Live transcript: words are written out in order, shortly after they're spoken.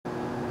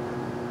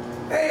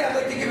Hey, I'd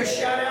like to give a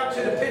shout out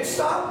to the Pit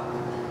Stop.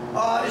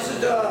 This is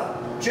the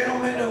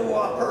gentleman who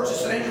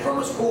purchased an engine from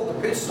us called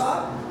the Pit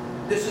Stop.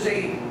 This is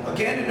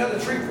again, another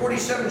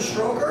 347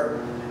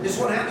 stroker. This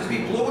one happens to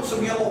be blue with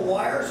some yellow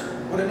wires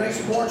with a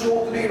nice March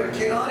alternator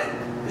kit on it.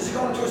 This is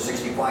going to a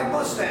 65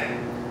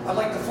 Mustang. I'd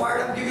like to fire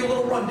it up and give you a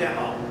little run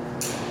demo.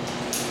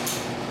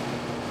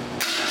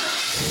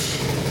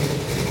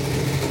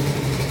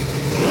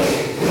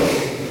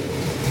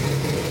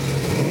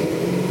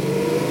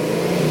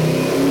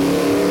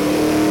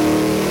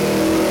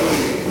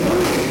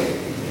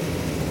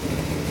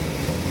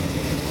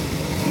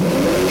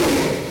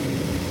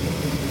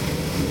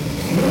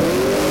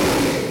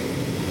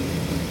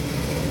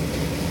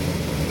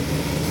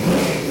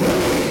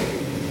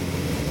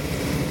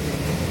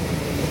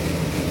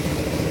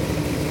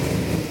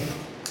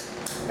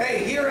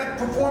 Hey, here at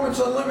Proformance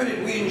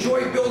Unlimited, we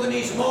enjoy building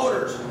these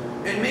motors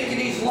and making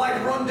these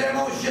live run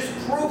demos. Just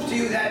prove to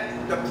you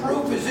that the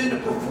proof is in the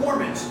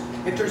performance.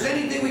 If there's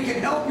anything we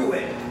can help you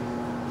with,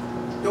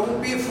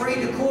 don't be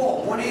afraid to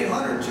call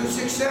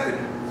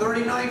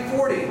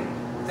 1-800-267-3940.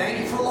 Thank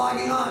you for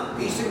logging on.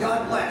 Peace and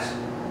God bless.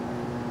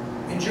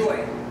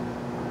 Enjoy.